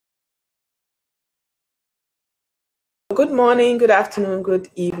Good morning, good afternoon, good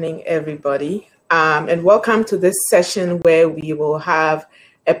evening, everybody. And welcome to this session where we will have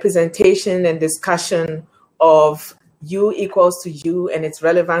a presentation and discussion of U equals to U and its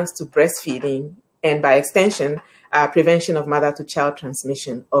relevance to breastfeeding and by extension, prevention of mother-to-child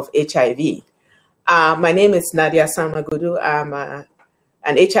transmission of HIV. My name is Nadia Samagudu. I'm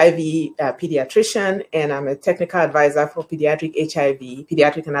an HIV pediatrician, and I'm a technical advisor for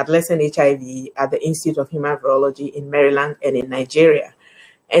pediatric and adolescent HIV at the Institute of Human Virology in Maryland and in Nigeria.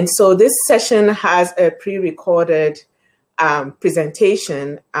 And so this session has a pre-recorded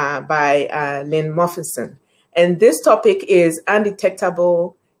presentation by Lynne Mofenson. And this topic is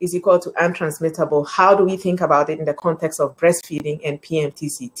undetectable is equal to untransmittable. How do we think about it in the context of breastfeeding and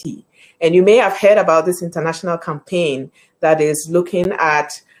PMTCT? And you may have heard about this international campaign that is looking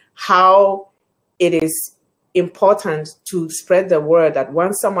at how it is important to spread the word that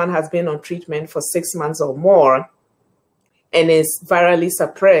once someone has been on treatment for 6 months or more and is virally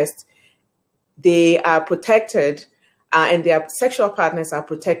suppressed, they are protected and their sexual partners are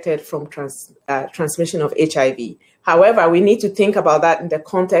protected from transmission of HIV. However, we need to think about that in the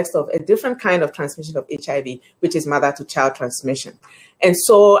context of a different kind of transmission of HIV, which is mother-to-child transmission. And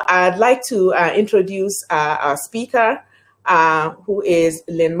so I'd like to introduce our speaker, who is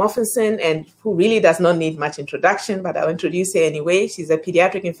Lynne Mofenson, and who really does not need much introduction, but I'll introduce her anyway. She's a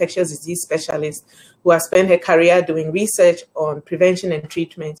pediatric infectious disease specialist who has spent her career doing research on prevention and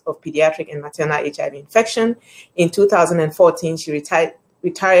treatment of pediatric and maternal HIV infection. In 2014, she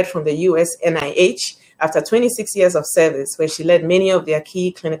retired from the US NIH after 26 years of service, where she led many of their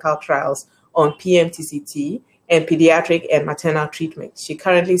key clinical trials on PMTCT and pediatric and maternal treatment. She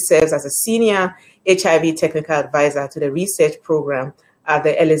currently serves as a senior HIV technical advisor to the research program at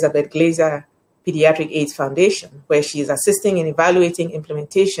the Elizabeth Glaser Pediatric AIDS Foundation, where she is assisting in evaluating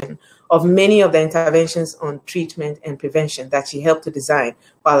implementation of many of the interventions on treatment and prevention that she helped to design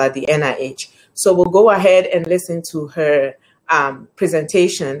while at the NIH. So we'll go ahead and listen to her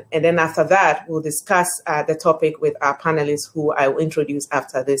presentation, and then after that, we'll discuss the topic with our panelists who I will introduce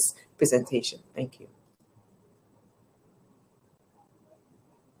after this presentation. Thank you.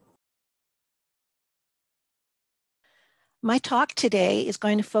 My talk today is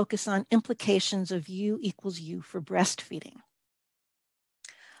going to focus on implications of U equals U for breastfeeding.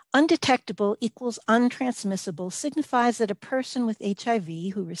 Undetectable equals untransmissible signifies that a person with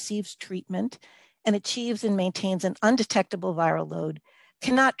HIV who receives treatment and achieves and maintains an undetectable viral load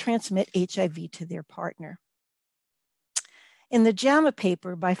cannot transmit HIV to their partner. In the JAMA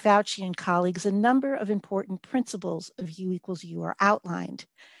paper by Fauci and colleagues, a number of important principles of U equals U are outlined.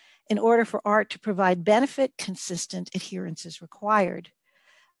 In order for ART to provide benefit, consistent adherence is required.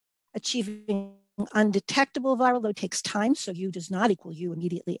 Achieving undetectable viral load takes time, so U does not equal U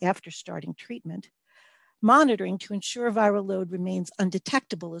immediately after starting treatment. Monitoring to ensure viral load remains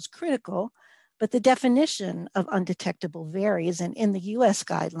undetectable is critical, but the definition of undetectable varies, and in the US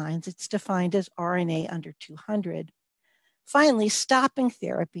guidelines, it's defined as RNA under 200. Finally, stopping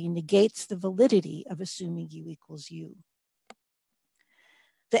therapy negates the validity of assuming U equals U.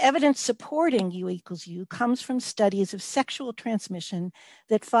 The evidence supporting U equals U comes from studies of sexual transmission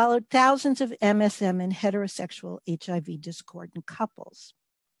that followed thousands of MSM and heterosexual HIV discordant couples.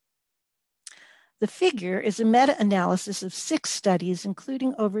 The figure is a meta-analysis of 6 studies,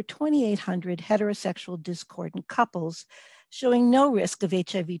 including over 2,800 heterosexual discordant couples, showing no risk of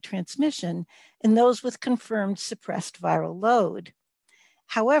HIV transmission in those with confirmed suppressed viral load.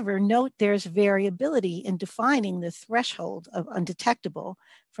 However, note there's variability in defining the threshold of undetectable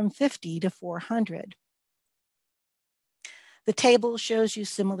from 50 to 400. The table shows you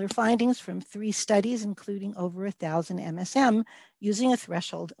similar findings from 3 studies, including over 1,000 MSM, using a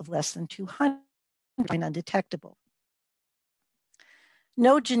threshold of less than 200 and undetectable.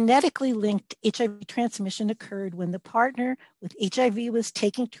 No genetically linked HIV transmission occurred when the partner with HIV was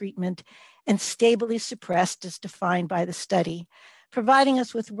taking treatment and stably suppressed as defined by the study, providing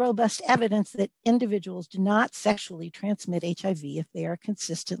us with robust evidence that individuals do not sexually transmit HIV if they are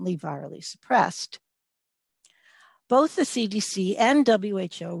consistently virally suppressed. Both the CDC and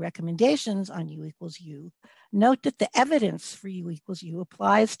WHO recommendations on U equals U note that the evidence for U equals U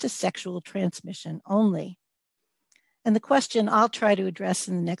applies to sexual transmission only. And the question I'll try to address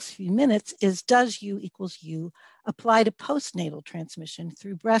in the next few minutes is, does U equals U apply to postnatal transmission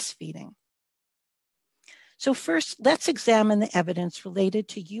through breastfeeding? So first, let's examine the evidence related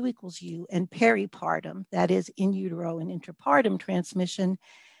to U equals U and peripartum, that is in utero and intrapartum transmission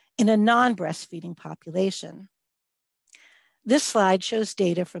in a non-breastfeeding population. This slide shows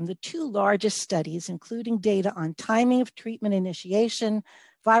data from the 2 largest studies, including data on timing of treatment initiation,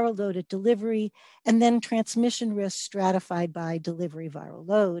 viral load at delivery, and then transmission risk stratified by delivery viral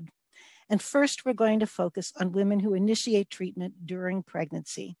load. And first, we're going to focus on women who initiate treatment during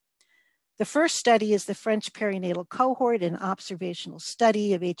pregnancy. The first study is the French perinatal cohort, an observational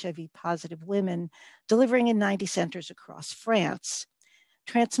study of HIV-positive women delivering in 90 centers across France.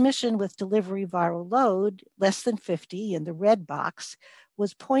 Transmission with delivery viral load, less than 50 in the red box,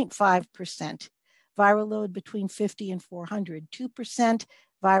 was 0.5%. Viral load between 50 and 400, 2%.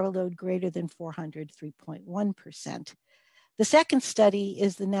 Viral load greater than 400, 3.1%. The second study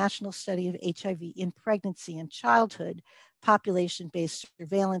is the National Study of HIV in Pregnancy and Childhood, population-based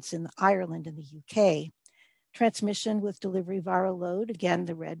surveillance in Ireland and the UK. Transmission with delivery viral load, again,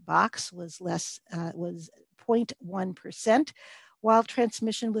 the red box, was 0.1%, while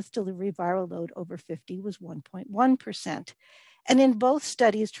transmission with delivery viral load over 50 was 1.1%. And in both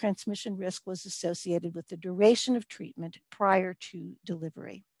studies, transmission risk was associated with the duration of treatment prior to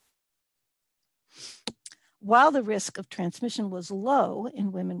delivery. While the risk of transmission was low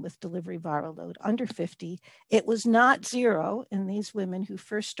in women with delivery viral load under 50, it was not zero in these women who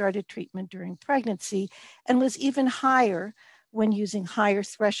first started treatment during pregnancy, and was even higher when using higher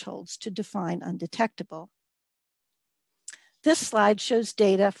thresholds to define undetectable. This slide shows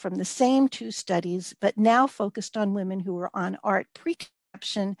data from the same two studies, but now focused on women who were on ART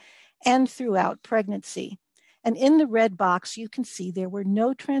preconception and throughout pregnancy. And in the red box, you can see there were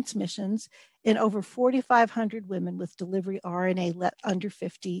no transmissions in over 4,500 women with delivery RNA under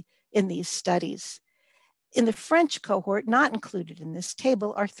 50 in these studies. In the French cohort, not included in this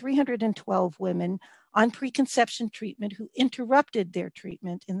table, are 312 women on preconception treatment who interrupted their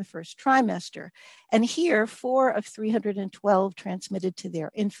treatment in the first trimester. And here, 4 of 312 transmitted to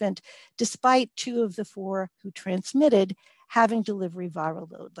their infant, despite 2 of the 4 who transmitted having delivery viral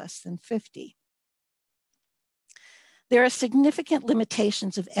load less than 50. There are significant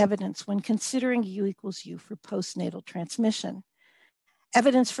limitations of evidence when considering U equals U for postnatal transmission.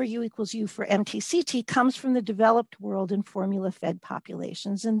 Evidence for U equals U for MTCT comes from the developed world and formula-fed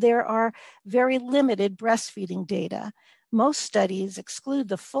populations, and there are very limited breastfeeding data. Most studies exclude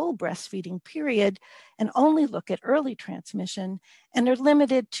the full breastfeeding period and only look at early transmission, and are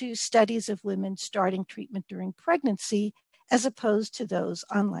limited to studies of women starting treatment during pregnancy as opposed to those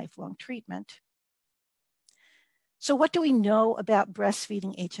on lifelong treatment. So what do we know about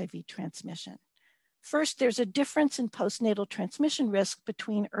breastfeeding HIV transmission? First, there's a difference in postnatal transmission risk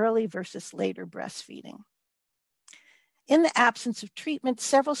between early versus later breastfeeding. In the absence of treatment,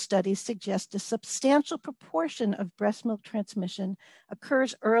 several studies suggest a substantial proportion of breast milk transmission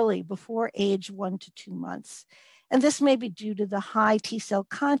occurs early, before age 1 to 2 months. And this may be due to the high T-cell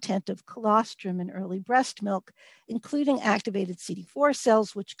content of colostrum in early breast milk, including activated CD4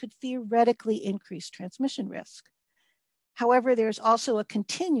 cells, which could theoretically increase transmission risk. However, there's also a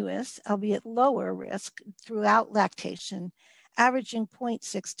continuous, albeit lower risk throughout lactation, averaging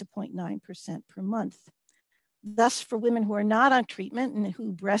 0.6 to 0.9% per month. Thus, for women who are not on treatment and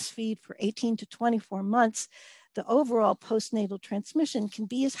who breastfeed for 18 to 24 months, the overall postnatal transmission can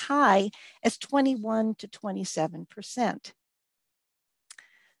be as high as 21 to 27%.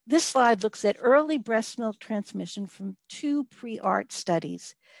 This slide looks at early breast milk transmission from 2 pre-ART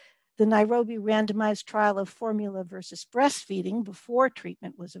studies: the Nairobi randomized trial of formula versus breastfeeding before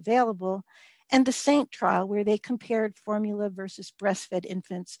treatment was available, and the SAINT trial, where they compared formula versus breastfed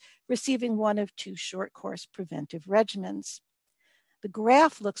infants receiving one of 2 short course preventive regimens. The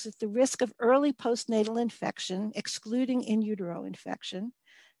graph looks at the risk of early postnatal infection, excluding in utero infection,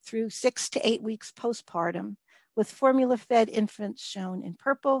 through 6 to 8 weeks postpartum, with formula-fed infants shown in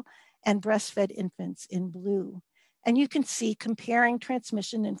purple and breastfed infants in blue. And you can see, comparing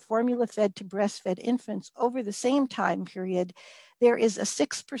transmission in formula-fed to breastfed infants over the same time period, there is a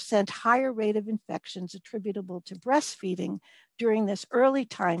 6% higher rate of infections attributable to breastfeeding during this early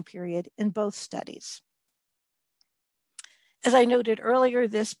time period in both studies. As I noted earlier,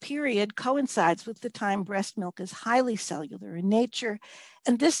 this period coincides with the time breast milk is highly cellular in nature,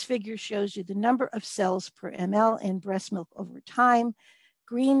 and this figure shows you the number of cells per ml in breast milk over time,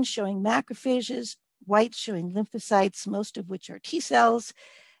 green showing macrophages, white showing lymphocytes, most of which are T cells,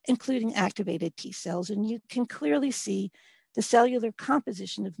 including activated T cells. And you can clearly see the cellular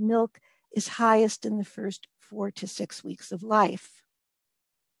composition of milk is highest in the first 4 to 6 weeks of life.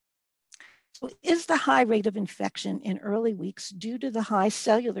 So is the high rate of infection in early weeks due to the high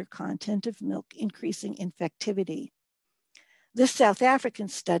cellular content of milk increasing infectivity? This South African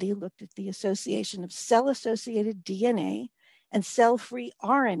study looked at the association of cell-associated DNA and cell-free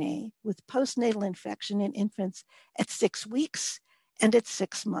RNA with postnatal infection in infants at 6 weeks and at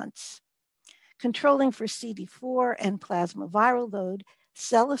 6 months. Controlling for CD4 and plasma viral load,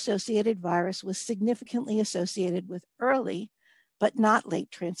 cell-associated virus was significantly associated with early but not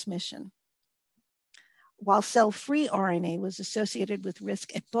late transmission, while cell-free RNA was associated with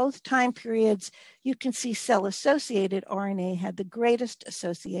risk at both time periods. You can see cell-associated RNA had the greatest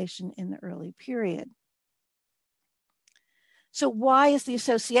association in the early period. So why is the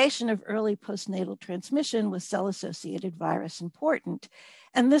association of early postnatal transmission with cell-associated virus important?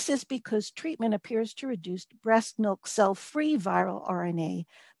 And this is because treatment appears to reduce breast milk cell-free viral RNA,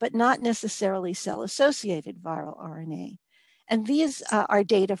 but not necessarily cell-associated viral RNA. And these are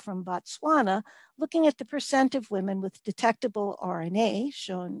data from Botswana, looking at the percent of women with detectable RNA,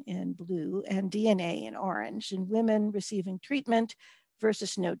 shown in blue, and DNA in orange, in women receiving treatment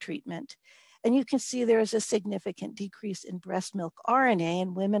versus no treatment. And you can see there is a significant decrease in breast milk RNA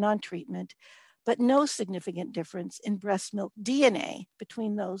in women on treatment, but no significant difference in breast milk DNA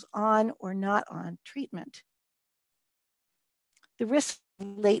between those on or not on treatment. The risk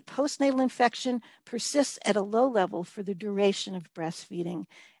of late postnatal infection persists at a low level for the duration of breastfeeding.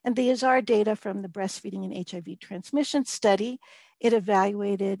 And these are data from the Breastfeeding and HIV Transmission Study. It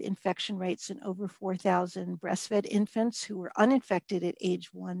evaluated infection rates in over 4,000 breastfed infants who were uninfected at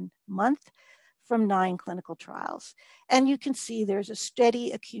age 1 month from 9 clinical trials. And you can see there's a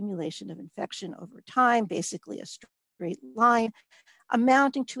steady accumulation of infection over time, basically a straight line,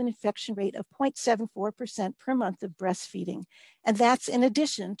 amounting to an infection rate of 0.74% per month of breastfeeding. And that's in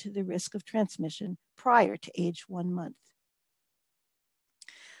addition to the risk of transmission prior to age 1 month.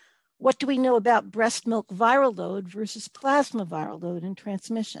 What do we know about breast milk viral load versus plasma viral load in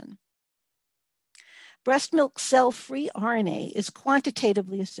transmission? Breast milk cell-free RNA is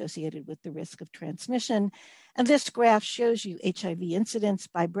quantitatively associated with the risk of transmission. And this graph shows you HIV incidence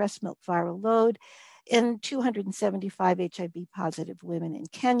by breast milk viral load in 275 HIV positive women in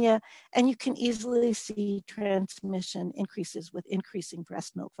Kenya. And you can easily see transmission increases with increasing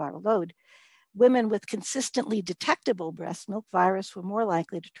breast milk viral load. Women with consistently detectable breast milk virus were more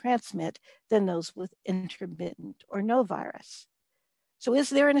likely to transmit than those with intermittent or no virus. So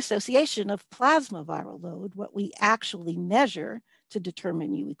is there an association of plasma viral load, what we actually measure to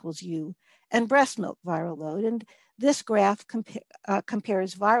determine U equals U, and breast milk viral load? And this graph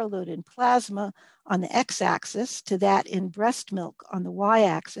compares viral load in plasma on the x-axis to that in breast milk on the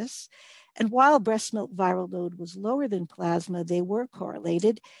y-axis. And while breast milk viral load was lower than plasma, they were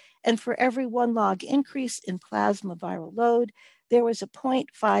correlated. And for every 1 log increase in plasma viral load, there was a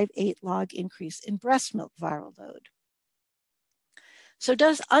 0.58 log increase in breast milk viral load. So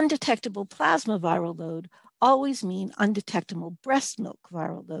does undetectable plasma viral load always mean undetectable breast milk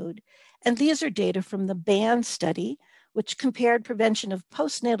viral load? And these are data from the BAN study, which compared prevention of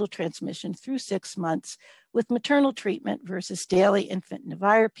postnatal transmission through 6 months with maternal treatment versus daily infant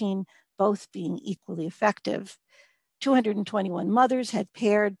nevirapine, both being equally effective. 221 mothers had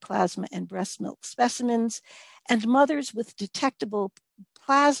paired plasma and breast milk specimens, and mothers with detectable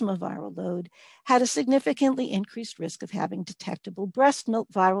plasma viral load had a significantly increased risk of having detectable breast milk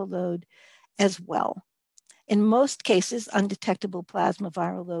viral load as well. In most cases, undetectable plasma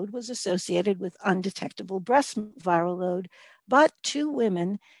viral load was associated with undetectable breast milk viral load, but 2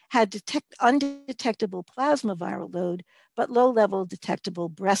 women had undetectable plasma viral load, but low-level detectable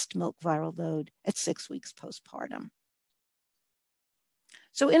breast milk viral load at 6 weeks postpartum.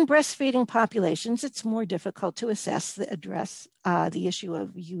 So in breastfeeding populations, it's more difficult to address the issue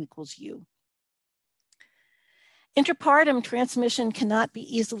of U equals U. Interpartum transmission cannot be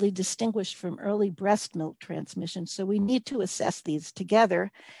easily distinguished from early breast milk transmission, so we need to assess these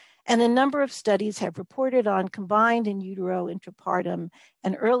together. And a number of studies have reported on combined in utero, intrapartum,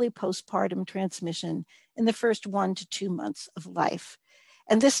 and early postpartum transmission in the first 1 to 2 months of life.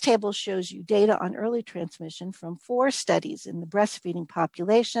 And this table shows you data on early transmission from 4 studies in the breastfeeding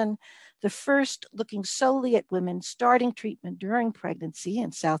population. The first looking solely at women starting treatment during pregnancy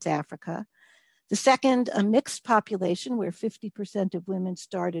in South Africa. The second, a mixed population where 50% of women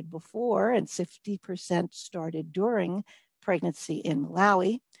started before and 50% started during pregnancy in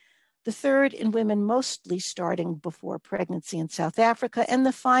Malawi. The third in women mostly starting before pregnancy in South Africa, and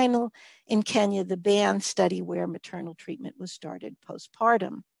the final in Kenya, the BAN study where maternal treatment was started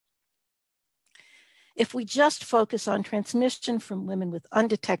postpartum. If we just focus on transmission from women with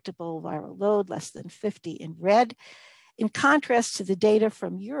undetectable viral load, less than 50 in red, in contrast to the data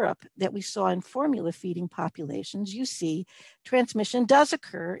from Europe that we saw in formula feeding populations, you see transmission does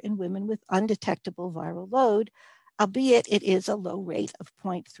occur in women with undetectable viral load, albeit it is a low rate of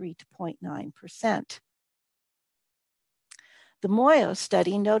 0.3 to 0.9%. The Moyo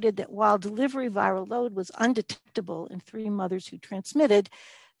study noted that while delivery viral load was undetectable in 3 mothers who transmitted,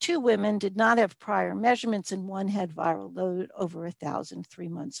 2 women did not have prior measurements, and 1 had viral load over 1,000 3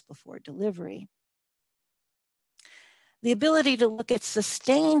 months before delivery. The ability to look at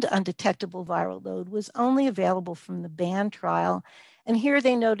sustained undetectable viral load was only available from the BAN trial, and here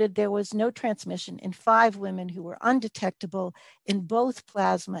they noted there was no transmission in 5 women who were undetectable in both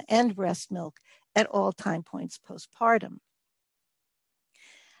plasma and breast milk at all time points postpartum.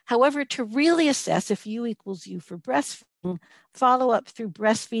 However, to really assess if U equals U for breastfeeding, follow-up through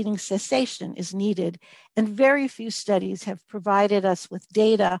breastfeeding cessation is needed, and very few studies have provided us with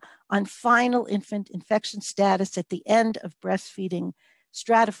data on final infant infection status at the end of breastfeeding,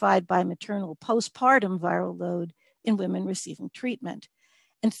 stratified by maternal postpartum viral load in women receiving treatment.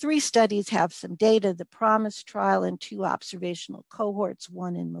 And 3 studies have some data: the PROMISE trial and 2 observational cohorts,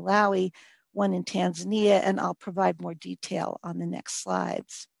 1 in Malawi, 1 in Tanzania, and I'll provide more detail on the next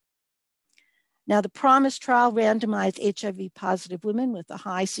slides. Now, the PROMISE trial randomized HIV-positive women with a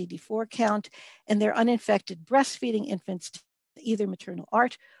high CD4 count and their uninfected breastfeeding infants to either maternal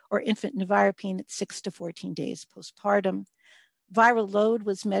ART or infant nevirapine at 6 to 14 days postpartum. Viral load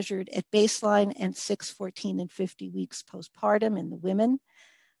was measured at baseline and 6, 14, and 50 weeks postpartum in the women.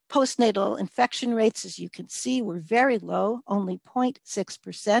 Postnatal infection rates, as you can see, were very low, only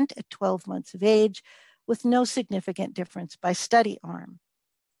 0.6% at 12 months of age, with no significant difference by study arm.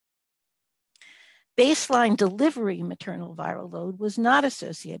 Baseline delivery maternal viral load was not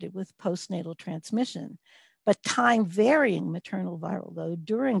associated with postnatal transmission, but time-varying maternal viral load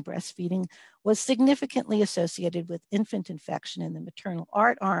during breastfeeding was significantly associated with infant infection in the maternal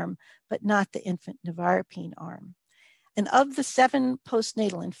ART arm, but not the infant nevirapine arm. And of the 7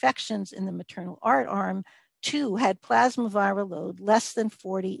 postnatal infections in the maternal ART arm, 2 had plasma viral load less than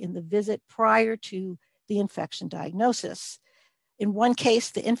 40 in the visit prior to the infection diagnosis. In one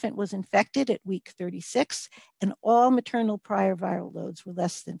case, the infant was infected at week 36, and all maternal prior viral loads were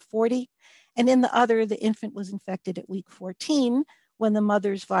less than 40. And in the other, the infant was infected at week 14, when the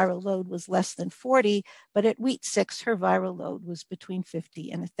mother's viral load was less than 40, but at week 6, her viral load was between 50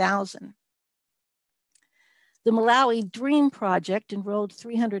 and 1,000. The Malawi DREAM project enrolled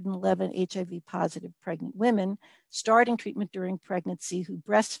 311 HIV-positive pregnant women starting treatment during pregnancy who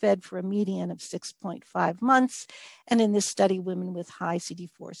breastfed for a median of 6.5 months. And in this study, women with high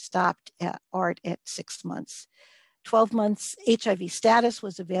CD4 stopped at ART at 6 months. 12 months HIV status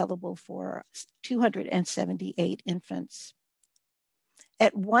was available for 278 infants.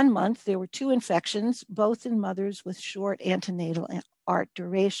 At 1 month, there were 2 infections, both in mothers with short antenatal ART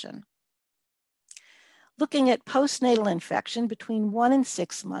duration. Looking at postnatal infection between 1 and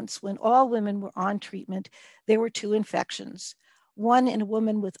 6 months, when all women were on treatment, there were 2 infections. One in a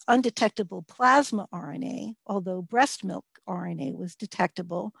woman with undetectable plasma RNA, although breast milk RNA was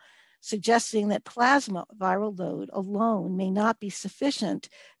detectable, suggesting that plasma viral load alone may not be sufficient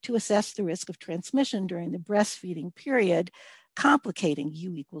to assess the risk of transmission during the breastfeeding period, complicating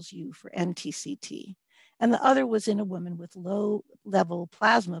U equals U for NTCT. And the other was in a woman with low-level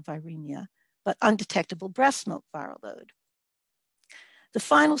plasma viremia, but undetectable breast milk viral load. The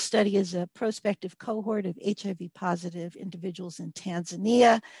final study is a prospective cohort of HIV-positive individuals in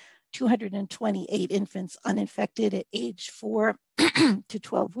Tanzania, 228 infants uninfected at age 4 to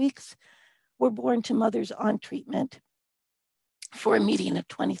 12 weeks were born to mothers on treatment for a median of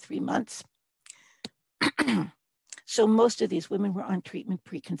 23 months. So most of these women were on treatment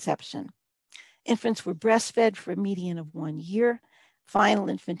preconception. Infants were breastfed for a median of 1 year. Final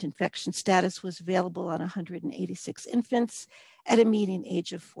infant infection status was available on 186 infants at a median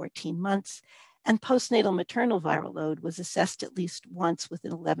age of 14 months, and postnatal maternal viral load was assessed at least once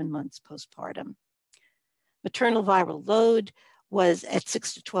within 11 months postpartum. Maternal viral load was at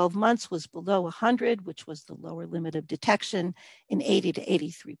 6 to 12 months was below 100, which was the lower limit of detection in 80 to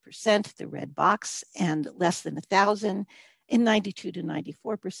 83%, the red box, and less than 1,000 in 92 to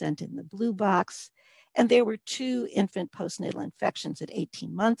 94% in the blue box. And there were 2 infant postnatal infections at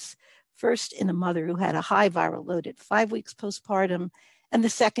 18 months, first in a mother who had a high viral load at 5 weeks postpartum, and the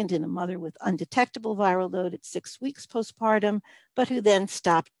second in a mother with undetectable viral load at 6 weeks postpartum, but who then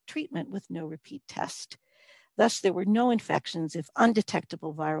stopped treatment with no repeat test. Thus, there were no infections if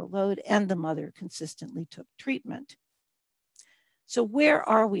undetectable viral load and the mother consistently took treatment. So where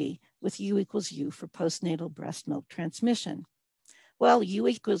are we with U equals U for postnatal breast milk transmission? Well, U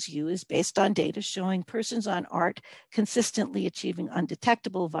equals U is based on data showing persons on ART consistently achieving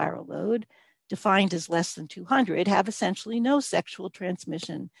undetectable viral load, defined as less than 200, have essentially no sexual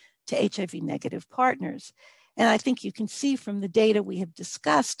transmission to HIV-negative partners. And I think you can see from the data we have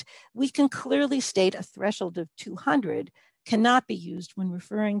discussed, we can clearly state a threshold of 200 cannot be used when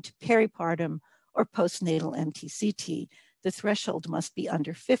referring to peripartum or postnatal MTCT, the threshold must be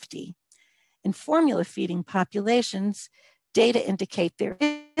under 50. In formula feeding populations, data indicate there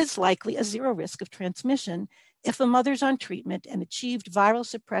is likely a zero risk of transmission if a mother's on treatment and achieved viral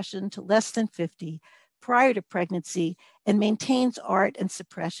suppression to less than 50 prior to pregnancy and maintains ART and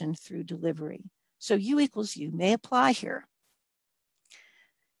suppression through delivery. So U equals U may apply here.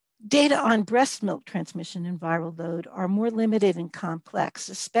 Data on breast milk transmission and viral load are more limited and complex,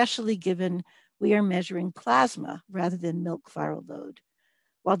 especially given we are measuring plasma rather than milk viral load.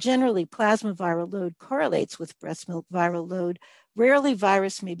 While generally plasma viral load correlates with breast milk viral load, rarely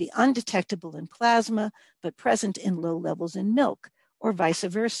virus may be undetectable in plasma, but present in low levels in milk, or vice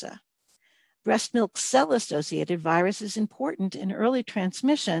versa. Breast milk cell-associated virus is important in early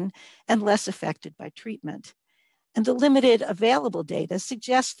transmission and less affected by treatment. And the limited available data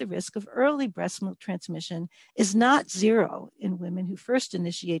suggests the risk of early breast milk transmission is not zero in women who first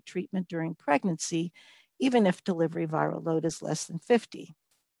initiate treatment during pregnancy, even if delivery viral load is less than 50.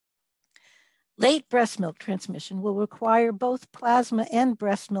 Late breast milk transmission will require both plasma and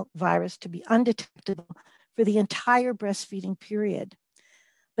breast milk virus to be undetectable for the entire breastfeeding period.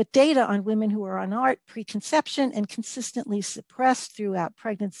 But data on women who are on ART preconception and consistently suppressed throughout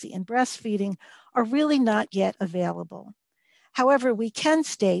pregnancy and breastfeeding are really not yet available. However, we can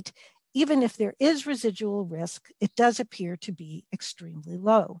state, even if there is residual risk, it does appear to be extremely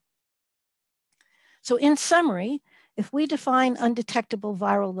low. So in summary, if we define undetectable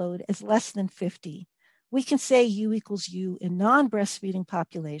viral load as less than 50, we can say U equals U in non-breastfeeding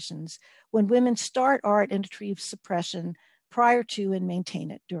populations when women start ART and achieve suppression prior to and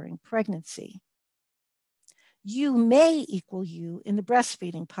maintain it during pregnancy. U may equal U in the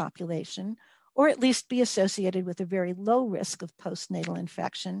breastfeeding population, or at least be associated with a very low risk of postnatal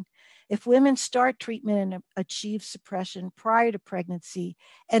infection if women start treatment and achieve suppression prior to pregnancy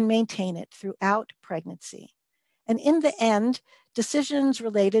and maintain it throughout pregnancy. And in the end, decisions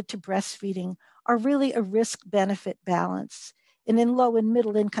related to breastfeeding are really a risk-benefit balance. And in low and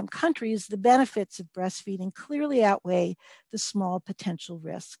middle income countries, the benefits of breastfeeding clearly outweigh the small potential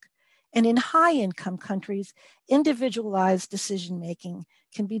risk. And in high income countries, individualized decision-making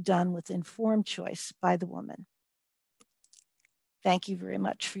can be done with informed choice by the woman. Thank you very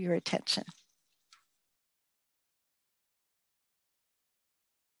much for your attention.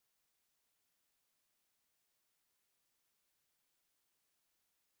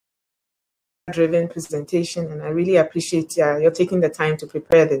 Driven presentation, and I really appreciate you're taking the time to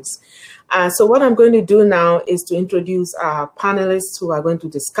prepare this. So what I'm going to do now is to introduce our panelists who are going to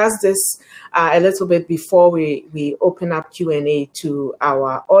discuss this a little bit before we open up Q&A to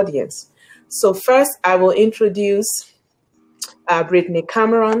our audience. So first, I will introduce Brittany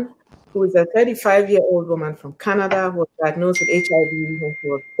Cameron, who is a 35-year-old woman from Canada who was diagnosed with HIV when she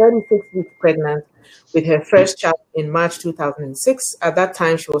was 36 weeks pregnant with her first child in March 2006. At that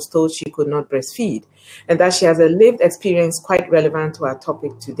time, she was told she could not breastfeed, and that she has a lived experience quite relevant to our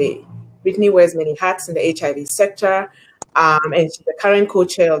topic today. Brittany wears many hats in the HIV sector, and she's the current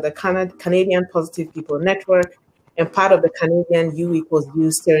co-chair of the Canadian Positive People Network and part of the Canadian U equals U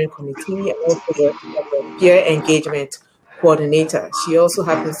steering committee, and also the peer engagement coordinator. She also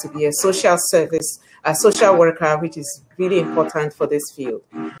happens to be a social worker, which is really important for this field.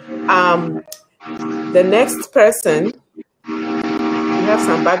 The next person, we have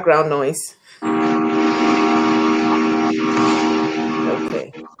some background noise.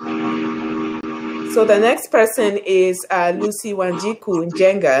 Okay. So the next person is Lucy Wanjiku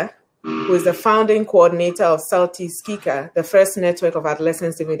Njenga, who is the founding coordinator of Southeast Kika, the first network of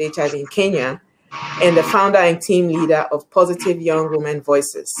adolescents living with HIV in Kenya, and the founder and team leader of Positive Young Women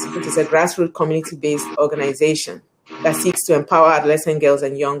Voices, which is a grassroots community-based organization that seeks to empower adolescent girls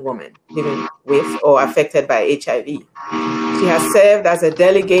and young women living with or affected by HIV. She has served as a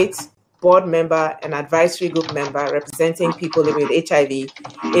delegate, board member, and advisory group member representing people living with HIV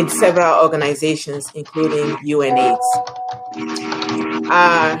in several organizations, including UNAIDS.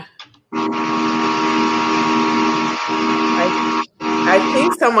 I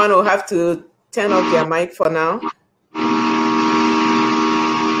think someone will have to turn off their mic for now.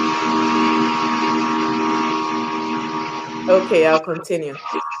 Okay, I'll continue.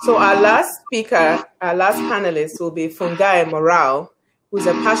 So our last speaker, our last panelist will be Fungai Murau, who's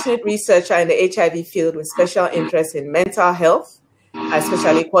a passionate researcher in the HIV field with special interest in mental health,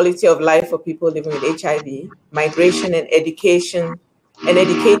 especially quality of life for people living with HIV, migration and education, and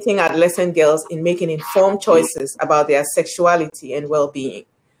educating adolescent girls in making informed choices about their sexuality and well-being.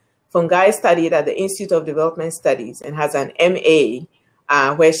 Fungai studied at the Institute of Development Studies and has an MA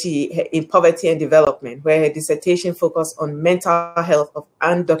where she in poverty and development, where her dissertation focused on mental health of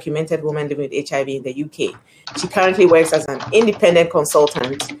undocumented women living with HIV in the UK. She currently works as an independent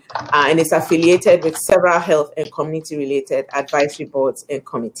consultant and is affiliated with several health and community-related advisory boards and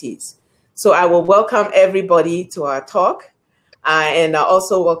committees. So I will welcome everybody to our talk, and I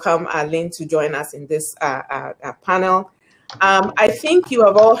also welcome Lynne to join us in this panel. I think you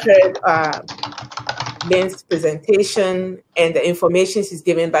have all heard Lynne's presentation and the information she's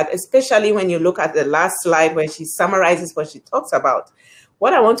given, but especially when you look at the last slide where she summarizes what she talks about.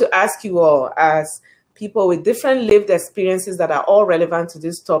 What I want to ask you all, as people with different lived experiences that are all relevant to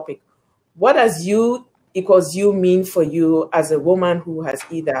this topic, what does U equals U mean for you as a woman who has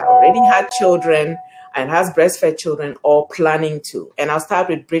either already had children and has breastfed children or planning to? And I'll start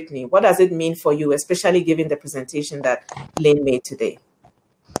with Brittany. What does it mean for you, especially given the presentation that Lynne made today?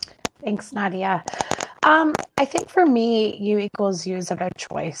 Thanks, Nadia. I think for me, U equals U is about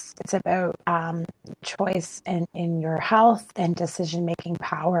choice. It's about choice in your health and decision-making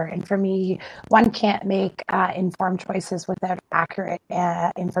power. And for me, one can't make informed choices without accurate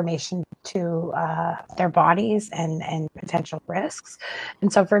information to their bodies and potential risks.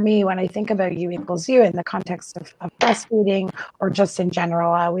 And so for me, when I think about U equals U in the context of breastfeeding or just in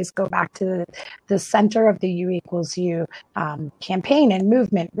general, I always go back to the center of the U equals U campaign and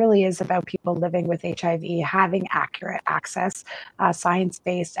movement really is about people living with HIV having accurate access,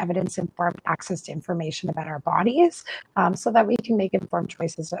 science-based, evidence-informed access to information about our bodies so that we can make informed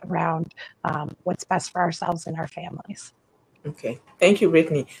choices around what's best for ourselves and our families. Okay, thank you,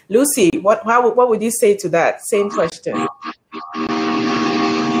 Brittany. Lucy, what would you say to that? Same question.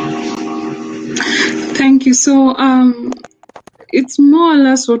 Thank you. So it's more or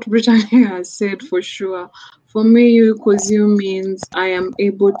less what Brittany has said for sure. For me, U equals U means I am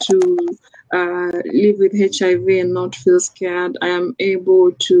able to live with HIV and not feel scared. I am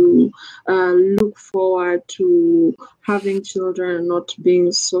able to look forward to having children and not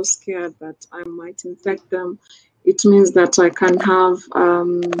being so scared that I might infect them. It means that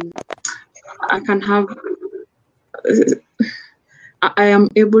I am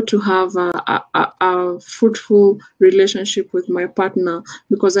able to have a fruitful relationship with my partner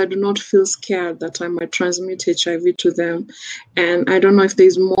because I do not feel scared that I might transmit HIV to them. And I don't know if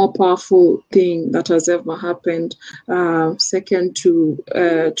there's more powerful thing that has ever happened, second to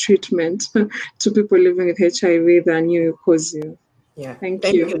treatment to people living with HIV than U equals U. Yeah, thank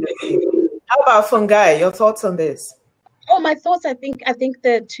you. How about Fungai? Your thoughts on this? Oh, my thoughts. I think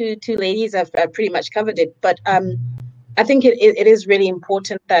the two ladies have pretty much covered it, but I think it is really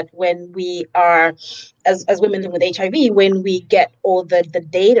important that when we are, as women living with HIV, when we get all the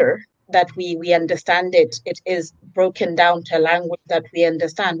data, that we understand it is broken down to a language that we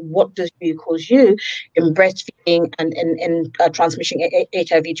understand. What does U equals U in breastfeeding and in transmitting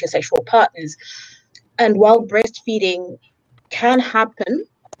HIV to sexual partners? And while breastfeeding can happen,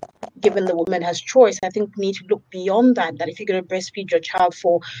 given the woman has choice, I think we need to look beyond that if you're going to breastfeed your child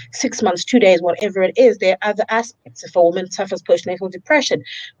for 6 months, 2 days, whatever it is, there are other aspects. If a woman suffers postnatal depression,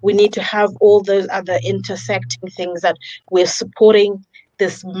 we need to have all those other intersecting things that we're supporting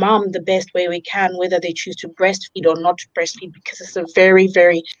this mom the best way we can, whether they choose to breastfeed or not to breastfeed, because it's a very,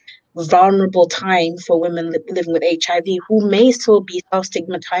 very vulnerable time for women living with HIV who may still be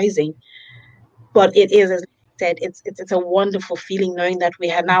self-stigmatizing. But it is, as said, it's a wonderful feeling knowing that we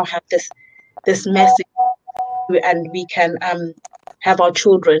now have this message and we can have our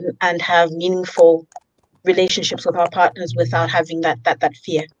children and have meaningful relationships with our partners without having that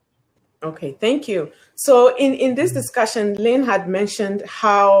fear. Okay, thank you. So in this discussion, Lynne had mentioned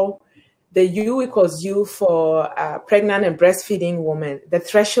how the U equals U for pregnant and breastfeeding women, the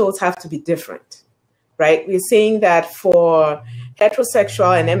thresholds have to be different, right? We're saying that for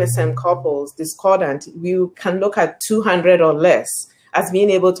heterosexual and MSM couples, discordant, we can look at 200 or less as being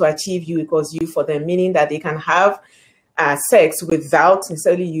able to achieve U equals U for them, meaning that they can have sex without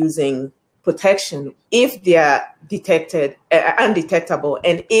necessarily using protection if they are detected, undetectable,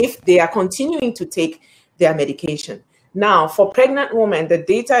 and if they are continuing to take their medication. Now, for pregnant women, the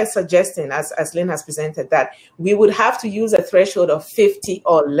data is suggesting, as Lynne has presented, that we would have to use a threshold of 50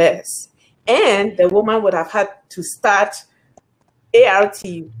 or less. And the woman would have had to start ART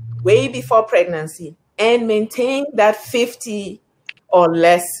way before pregnancy and maintain that 50 or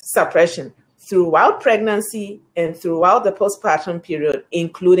less suppression throughout pregnancy and throughout the postpartum period,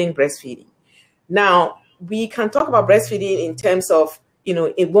 including breastfeeding. Now, we can talk about breastfeeding in terms of, you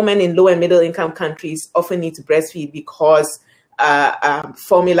know, a woman in low and middle income countries often need to breastfeed because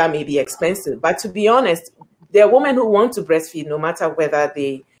formula may be expensive. But to be honest, there are women who want to breastfeed no matter whether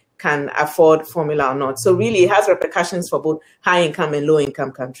they can afford formula or not. So really, it has repercussions for both high income and low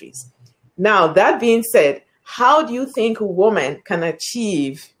income countries. Now, that being said, how do you think a woman can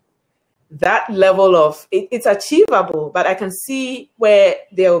achieve that level of, it's achievable, but I can see where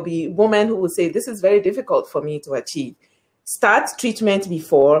there will be women who will say, this is very difficult for me to achieve. Start treatment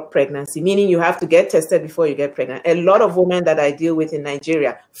before pregnancy, meaning you have to get tested before you get pregnant. A lot of women that I deal with in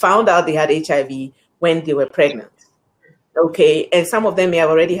Nigeria found out they had HIV when they were pregnant. Okay, and some of them may have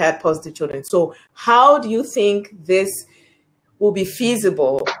already had positive children. So how do you think this will be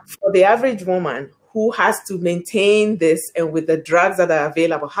feasible for the average woman who has to maintain this, and with the drugs that are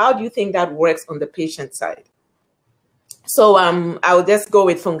available? How do you think that works on the patient side? So I'll just go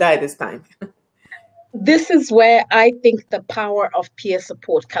with Fungai this time. This is where I think the power of peer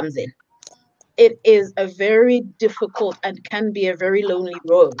support comes in. It is a very difficult and can be a very lonely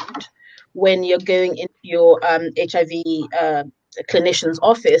road when you're going into your HIV clinician's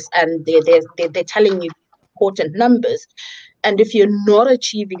office and they're telling you important numbers. And if you're not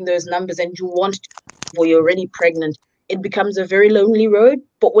achieving those numbers and you want to, or you're already pregnant, it becomes a very lonely road.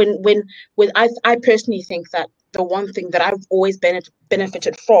 But I personally think that the one thing that I've always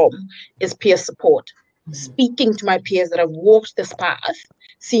benefited from is peer support. Mm-hmm. Speaking to my peers that have walked this path,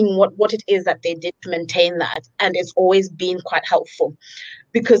 seeing what it is that they did to maintain that. And it's always been quite helpful,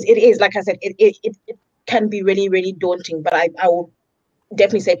 because it is, like I said, it can be really, really daunting. But I will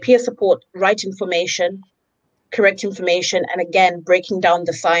definitely say peer support, right information, correct information, and again, breaking down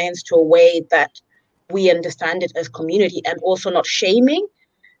the science to a way that we understand it as community, and also not shaming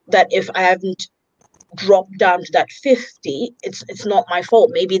that if I haven't dropped down to that 50, it's not my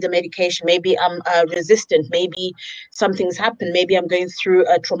fault. Maybe the medication, maybe I'm resistant, maybe something's happened, maybe I'm going through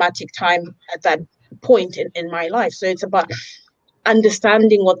a traumatic time at that point in my life. So it's about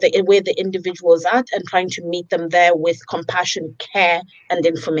understanding where the individual is at and trying to meet them there with compassion, care, and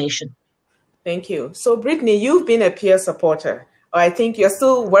information. Thank you. So Brittany, you've been a peer supporter, or I think you're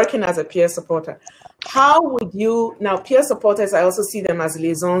still working as a peer supporter. How would you, now peer supporters, I also see them as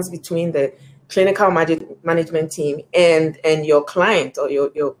liaisons between the clinical management team and your client, or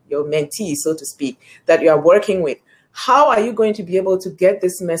your mentee, so to speak, that you are working with. How are you going to be able to get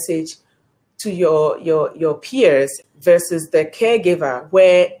this message to your peers versus the caregiver,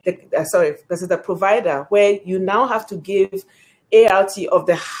 versus the provider, where you now have to give ART of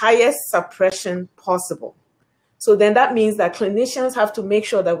the highest suppression possible? So then that means that clinicians have to make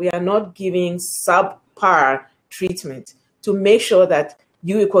sure that we are not giving subpar treatment to make sure that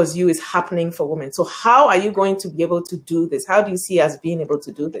U=U is happening for women. So how are you going to be able to do this? How do you see us being able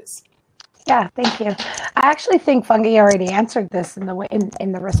to do this? Yeah, thank you. I actually think Fungai already answered this in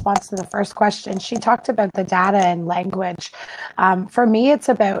the response to the first question. She talked about the data and language. For me, it's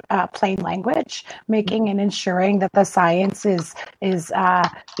about plain language, making and ensuring that the science is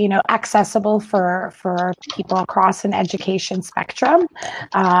accessible for people across an education spectrum.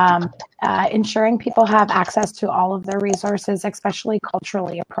 Ensuring people have access to all of their resources, especially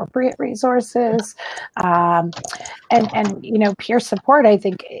culturally appropriate resources, and peer support. I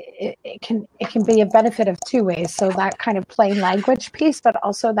think it can be a benefit of two ways. So that kind of plain language piece, but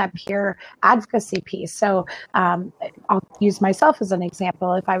also that peer advocacy piece. So I'll use myself as an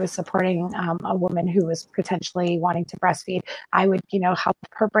example. If I was supporting a woman who was potentially wanting to breastfeed, I would help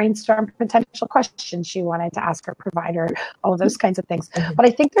her brainstorm potential questions she wanted to ask her provider, all those kinds of things. But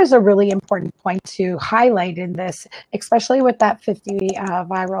I think there's a really important point to highlight in this, especially with that 50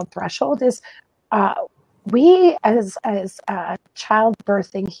 viral threshold, is we as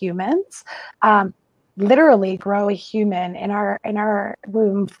childbirthing humans literally grow a human in our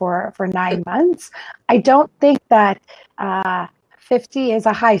womb for 9 months. I don't think that 50 is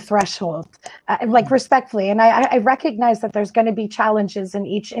a high threshold, respectfully. And I recognize that there's going to be challenges in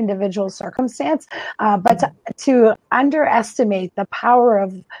each individual circumstance, but to underestimate the power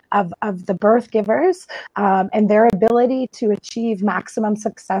of the birth givers and their ability to achieve maximum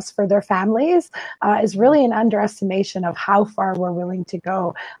success for their families is really an underestimation of how far we're willing to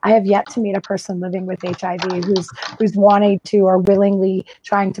go. I have yet to meet a person living with HIV who's wanting to or willingly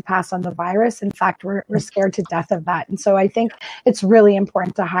trying to pass on the virus. In fact, we're scared to death of that. And so I think it's really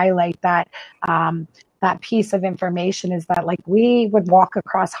important to highlight that that piece of information is that we would walk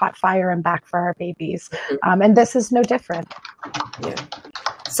across hot fire and back for our babies, and this is no different. Yeah.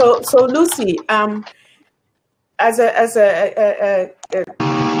 So Lucy, as a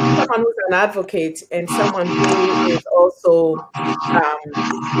someone who's an advocate and someone who is also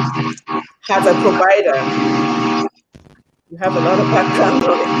has a provider, you have a lot of background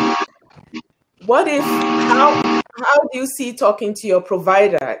on it. What if, how do you see talking to your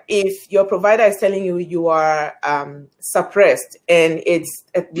provider if your provider is telling you you are suppressed and it's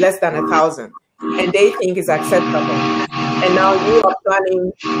at less than 1,000 and they think it's acceptable, and now you are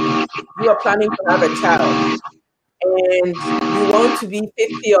planning to have a child and you want to be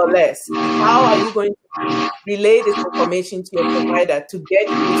 50 or less? How are you going to relay this information to your provider to get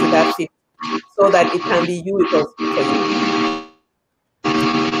you to that 50 so that it can be you equals for you?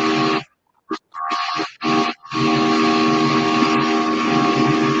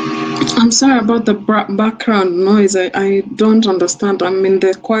 I'm sorry about the background noise. I don't understand. I'm in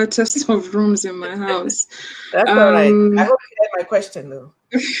the quietest of rooms in my house. That's all right. I hope you heard my question, though.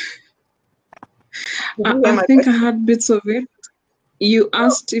 I think I had bits of it. You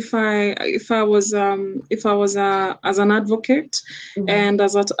asked if I was as an advocate, and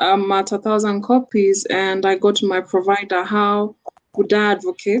I'm at 1,000 copies, and I go to my provider. How would I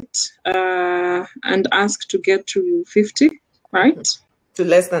advocate and ask to get to 50? Right. To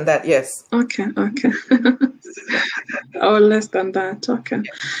less than that, yes. Okay. Or less than that, okay.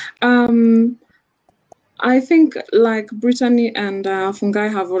 I think, like Brittany and Fungai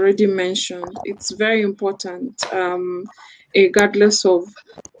have already mentioned, it's very important, regardless of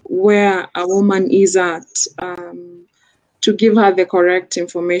where a woman is at, to give her the correct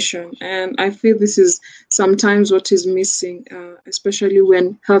information. And I feel this is sometimes what is missing, especially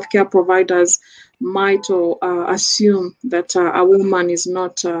when healthcare providers might assume that a woman is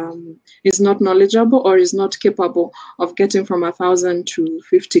not knowledgeable or is not capable of getting from 1,000 to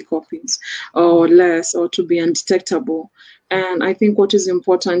 50 copies or less, or to be undetectable. And I think what is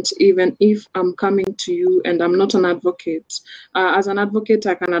important, even if I'm coming to you and I'm not an advocate, as an advocate,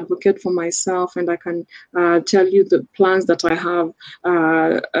 I can advocate for myself, and I can tell you the plans that I have,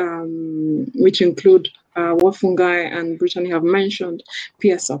 which include what Fungai and Brittany have mentioned: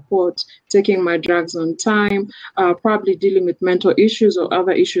 peer support, taking my drugs on time, probably dealing with mental issues or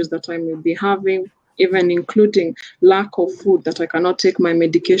other issues that I may be having, even including lack of food, that I cannot take my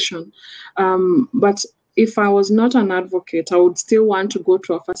medication. But if I was not an advocate, I would still want to go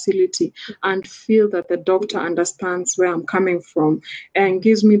to a facility and feel that the doctor understands where I'm coming from and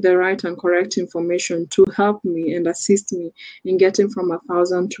gives me the right and correct information to help me and assist me in getting from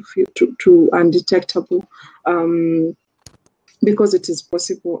 1,000 to undetectable. Because it is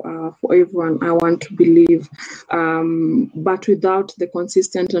possible for everyone, I want to believe, but without the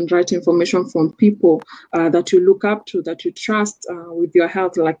consistent and right information from people that you look up to, that you trust with your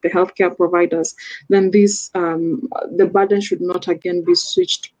health, like the healthcare providers, then this the burden should not again be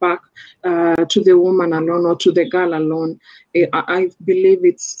switched back to the woman alone or to the girl alone. I believe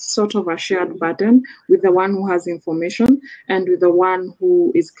it's sort of a shared burden with the one who has information and with the one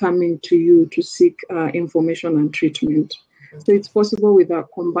who is coming to you to seek information and treatment. So it's possible with our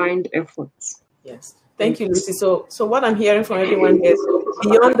combined efforts. Yes. Thank you, Lucy. So what I'm hearing from everyone is,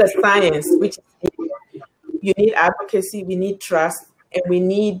 beyond the science, which you need advocacy, we need trust, and we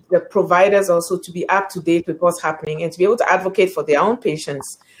need the providers also to be up to date with what's happening and to be able to advocate for their own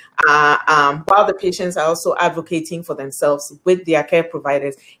patients, while the patients are also advocating for themselves with their care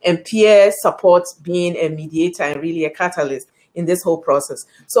providers, and peer support being a mediator and really a catalyst in this whole process.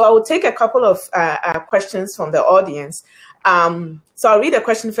 So I will take a couple of questions from the audience. So I'll read a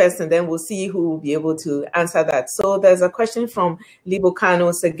question first, and then we'll see who will be able to answer that. So there's a question from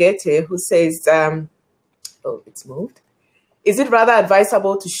Libokano Segete, who says, oh, it's moved. Is it rather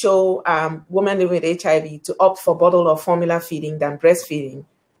advisable to show women living with HIV to opt for bottle or formula feeding than breastfeeding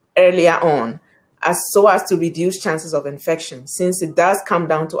earlier on, so as to reduce chances of infection, since it does come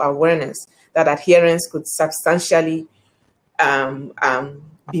down to awareness that adherence could substantially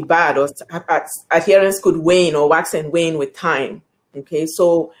be bad, or adherence could wane or wax and wane with time? Okay,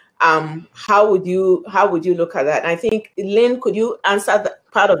 so how would you look at that? And I think, Lynne, could you answer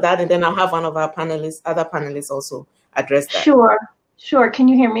part of that, and then I'll have one of our other panelists also address that. Sure. Can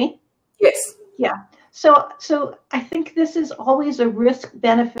you hear me? Yes. Yeah. So I think this is always a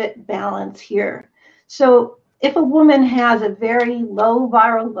risk-benefit balance here. So if a woman has a very low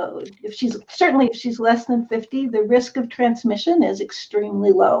viral load, if she's less than 50, the risk of transmission is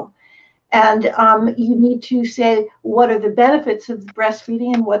extremely low. And you need to say, what are the benefits of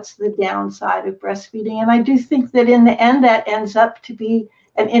breastfeeding and what's the downside of breastfeeding? And I do think that in the end, that ends up to be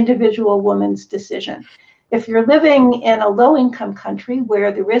an individual woman's decision. If you're living in a low-income country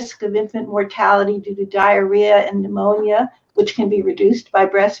where the risk of infant mortality due to diarrhea and pneumonia, which can be reduced by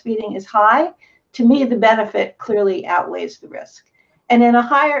breastfeeding, is high, to me, the benefit clearly outweighs the risk. And in a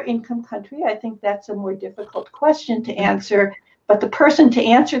higher income country, I think that's a more difficult question to answer, but the person to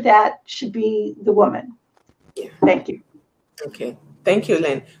answer that should be the woman. Yeah. Thank you. Okay. Thank you,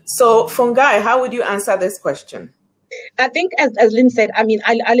 Lynne. So, Fungai, how would you answer this question? I think, as Lynne said, I mean,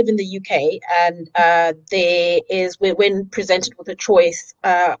 I live in the UK, and there is, when presented with a choice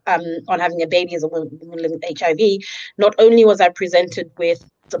on having a baby as a woman living with HIV, not only was I presented with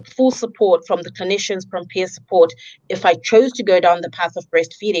full support from the clinicians, from peer support, if I chose to go down the path of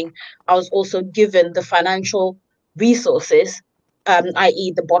breastfeeding, I was also given the financial resources,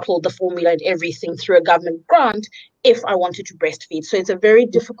 i.e. the bottle, the formula, and everything through a government grant, if I wanted to breastfeed. So it's a very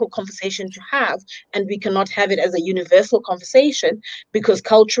difficult conversation to have, and we cannot have it as a universal conversation because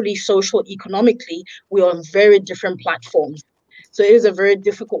culturally, social, economically, we are on very different platforms. So it is a very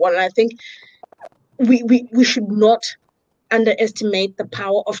difficult one. And I think we should not underestimate the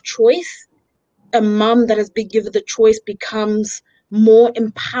power of choice. A mom that has been given the choice becomes more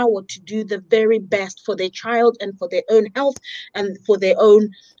empowered to do the very best for their child and for their own health and for their own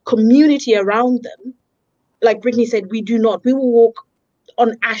community around them. Like Brittany said, we will walk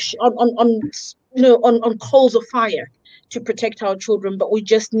on ash, on coals of fire to protect our children, but we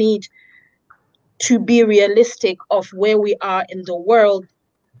just need to be realistic of where we are in the world,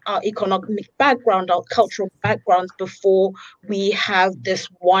 our economic background, our cultural backgrounds, before we have this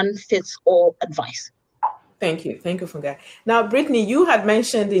one-fits-all advice. Thank you, Fungai. Now, Brittany, you had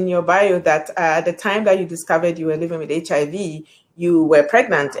mentioned in your bio that at the time that you discovered you were living with HIV, you were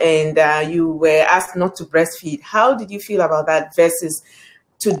pregnant and you were asked not to breastfeed. How did you feel about that versus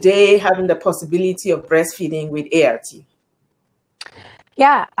today having the possibility of breastfeeding with ART?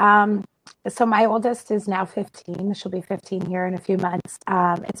 Yeah. So my oldest is now 15. She'll be 15 here in a few months.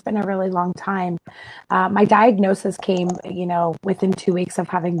 It's been a really long time. My diagnosis came, within 2 weeks of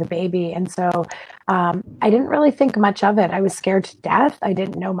having the baby. And so I didn't really think much of it. I was scared to death. I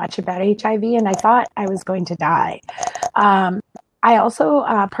didn't know much about HIV and I thought I was going to die. I also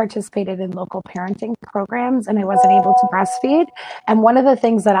participated in local parenting programs and I wasn't able to breastfeed. And one of the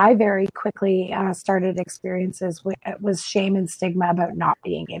things that I very quickly started experiences was shame and stigma about not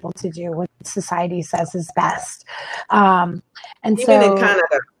being able to do what society says is best. And even in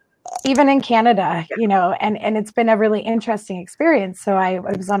Canada. Even in Canada, and it's been a really interesting experience. So I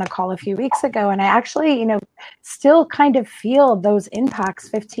was on a call a few weeks ago and I actually, still kind of feel those impacts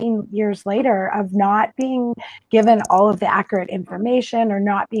 15 years later of not being given all of the accurate information or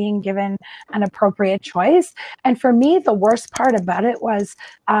not being given an appropriate choice. And for me, the worst part about it was,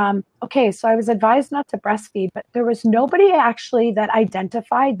 okay, so I was advised not to breastfeed, but there was nobody actually that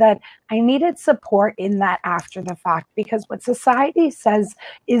identified that I needed support in that after the fact, because what society says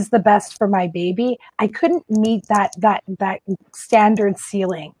is the best for my baby, I couldn't meet that standard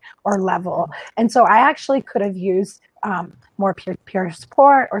ceiling or level. And so I actually could have used more peer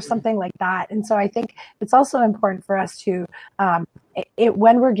support or something like that. And so I think it's also important for us to,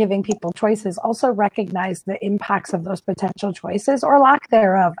 when we're giving people choices, also recognize the impacts of those potential choices or lack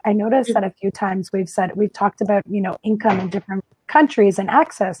thereof. I noticed that a few times we've talked about, income in different countries and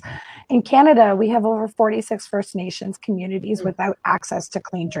access. In Canada, we have over 46 First Nations communities without access to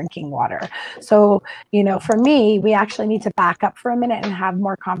clean drinking water. So, for me, we actually need to back up for a minute and have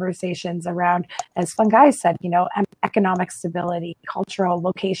more conversations around, as Fungai said, economic stability, cultural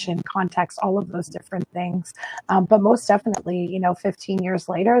location, context, all of those different things. But most definitely, 15 years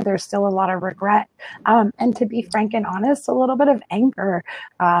later, there's still a lot of regret. And to be frank and honest, a little bit of anger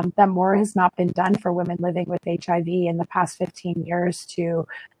that more has not been done for women living with HIV in the past 15 years to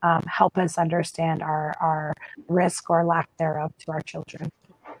help us understand our risk or lack thereof to our children.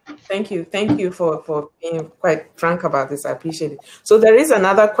 Thank you for being quite frank about this. I appreciate it. So there is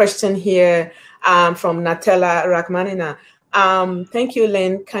another question here from Natella Rachmanina. Thank you,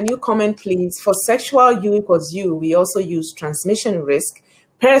 Lynne. Can you comment, please? For sexual U=U, we also use transmission risk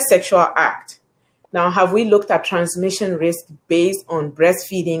per sexual act. Now, have we looked at transmission risk based on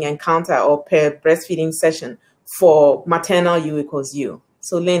breastfeeding encounter or per breastfeeding session for maternal U=U?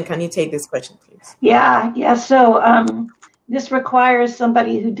 So, Lynne, can you take this question, please? Yeah. So this requires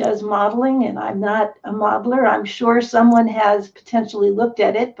somebody who does modeling, and I'm not a modeler. I'm sure someone has potentially looked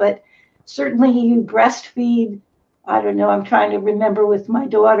at it, but certainly you breastfeed, I don't know, I'm trying to remember with my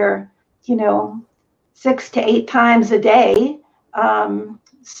daughter, 6 to 8 times a day.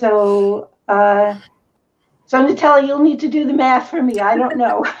 So Natella, you'll need to do the math for me. I don't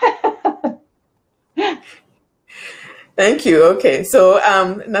know. Thank you. Okay. So,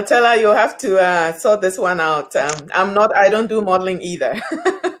 Natella, you'll have to sort this one out. I don't do modeling either.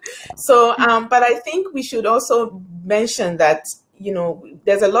 So, but I think we should also mention that,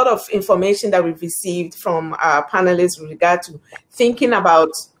 there's a lot of information that we've received from our panelists with regard to thinking about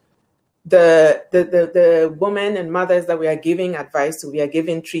the women and mothers that we are giving advice to, we are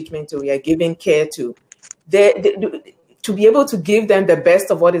giving treatment to, we are giving care to, to be able to give them the best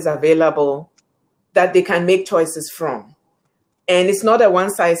of what is available that they can make choices from. And it's not a one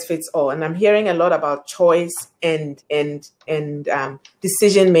size fits all. And I'm hearing a lot about choice and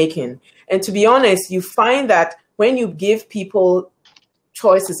decision making. And to be honest, you find that when you give people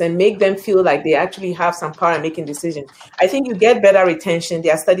choices and make them feel like they actually have some power in making decisions, I think you get better retention.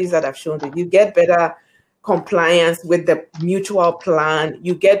 There are studies that have shown that you get better compliance with the mutual plan,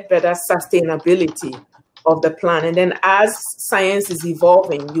 you get better sustainability of the plan. And then as science is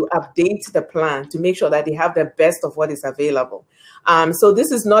evolving, you update the plan to make sure that they have the best of what is available. So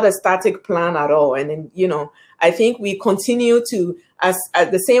this is not a static plan at all. And then, you know, I think we continue to, as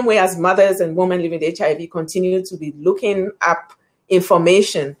the same way as mothers and women living with HIV continue to be looking up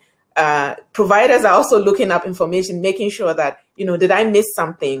information, providers are also looking up information, making sure that, you know, did I miss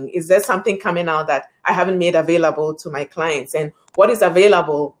something? Is there something coming out that I haven't made available to my clients? And what is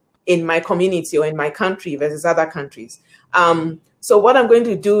available in my community or in my country versus other countries? So what I'm going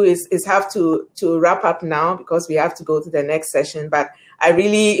to do is have to wrap up now because we have to go to the next session. But I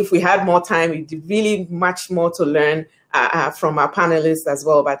really, if we had more time, we'd really much more to learn from our panelists as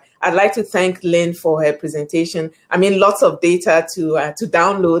well. But I'd like to thank Lynne for her presentation. I mean, lots of data to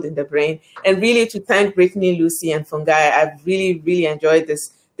download in the brain, and really to thank Brittany, Lucy, and Fungai. I've really, really enjoyed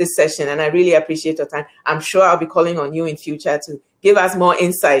this session, and I really appreciate your time. I'm sure I'll be calling on you in future to give us more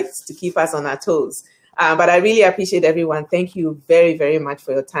insights to keep us on our toes. But I really appreciate everyone. Thank you very, very much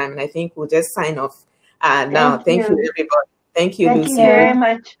for your time. And I think we'll just sign off now. Thank you, everybody. Thank you, Lucy. Thank you very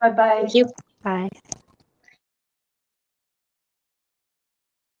much. Bye-bye. Thank you. Bye.